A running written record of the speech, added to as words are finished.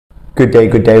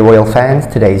Good day royal fans.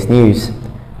 Today's news.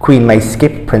 Queen may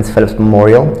skip Prince Philip's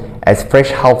memorial as fresh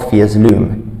health fears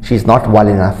loom. She's not well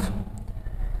enough.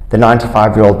 The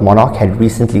 95-year-old monarch had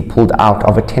recently pulled out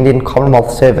of attending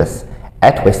Commonwealth Service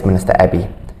at Westminster Abbey.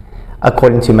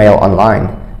 According to Mail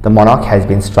Online, the monarch has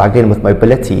been struggling with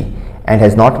mobility and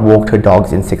has not walked her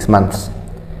dogs in 6 months.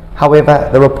 However,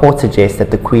 the report suggests that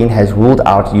the Queen has ruled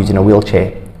out using a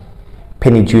wheelchair.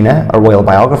 Penny Junor, a royal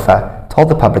biographer, told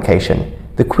the publication,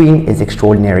 "The Queen is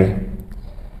extraordinary.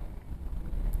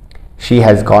 She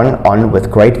has gone on with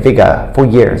great vigor for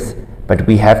years, but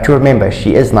we have to remember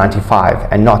she is 95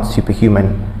 and not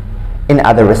superhuman. In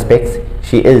other respects,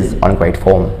 she is on great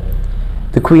form.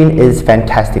 The Queen is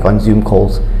fantastic on Zoom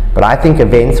calls, but I think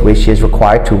events where she is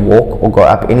required to walk or go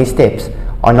up any steps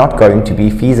are not going to be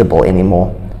feasible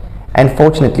anymore. And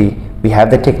fortunately, we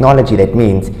have the technology that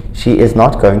means she is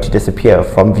not going to disappear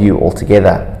from view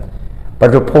altogether."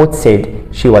 But reports said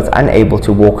she was unable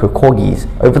to walk her corgis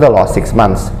over the last 6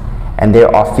 months, and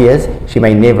there are fears she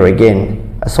may never again,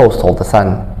 a source told The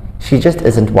Sun. She just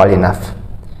isn't well enough.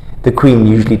 The Queen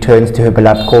usually turns to her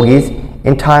beloved corgis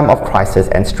in time of crisis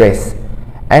and stress,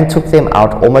 and took them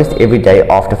out almost every day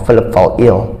after Philip fell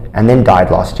ill and then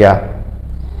died last year.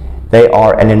 They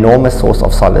are an enormous source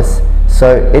of solace, so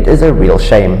it is a real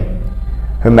shame.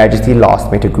 Her Majesty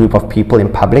last met a group of people in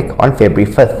public on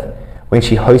February 5th, when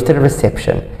she hosted a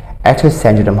reception at her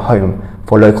Sandringham home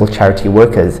for local charity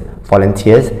workers,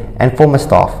 volunteers and former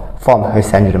staff from her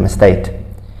Sandringham estate.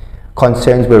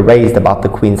 Concerns were raised about the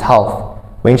Queen's health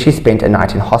when she spent a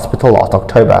night in hospital last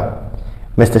October,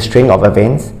 missed a string of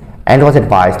events and was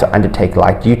advised to undertake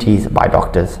light duties by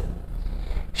doctors.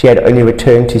 She had only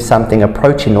returned to something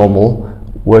approaching normal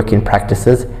working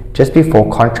practices just before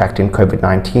contracting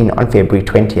COVID-19 on February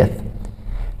 20th.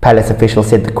 Palace officials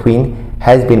said the Queen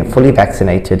has been fully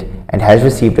vaccinated and has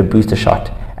received a booster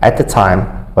shot. At the time,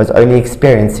 was only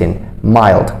experiencing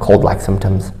mild cold-like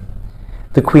symptoms.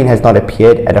 The Queen has not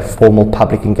appeared at a formal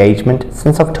public engagement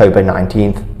since October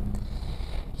 19th.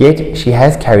 Yet, she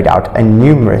has carried out a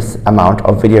numerous amount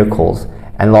of video calls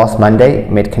and last Monday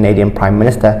met Canadian Prime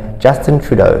Minister Justin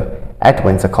Trudeau at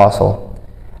Windsor Castle.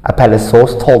 A palace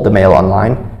source told the Mail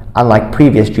Online, unlike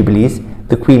previous jubilees,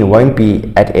 the Queen won't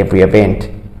be at every event,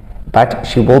 but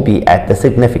she will be at the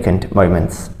significant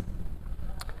moments.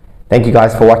 Thank you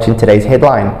guys for watching today's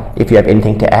headline. If you have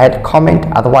anything to add, comment,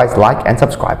 otherwise like and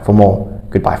subscribe for more.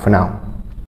 Goodbye for now.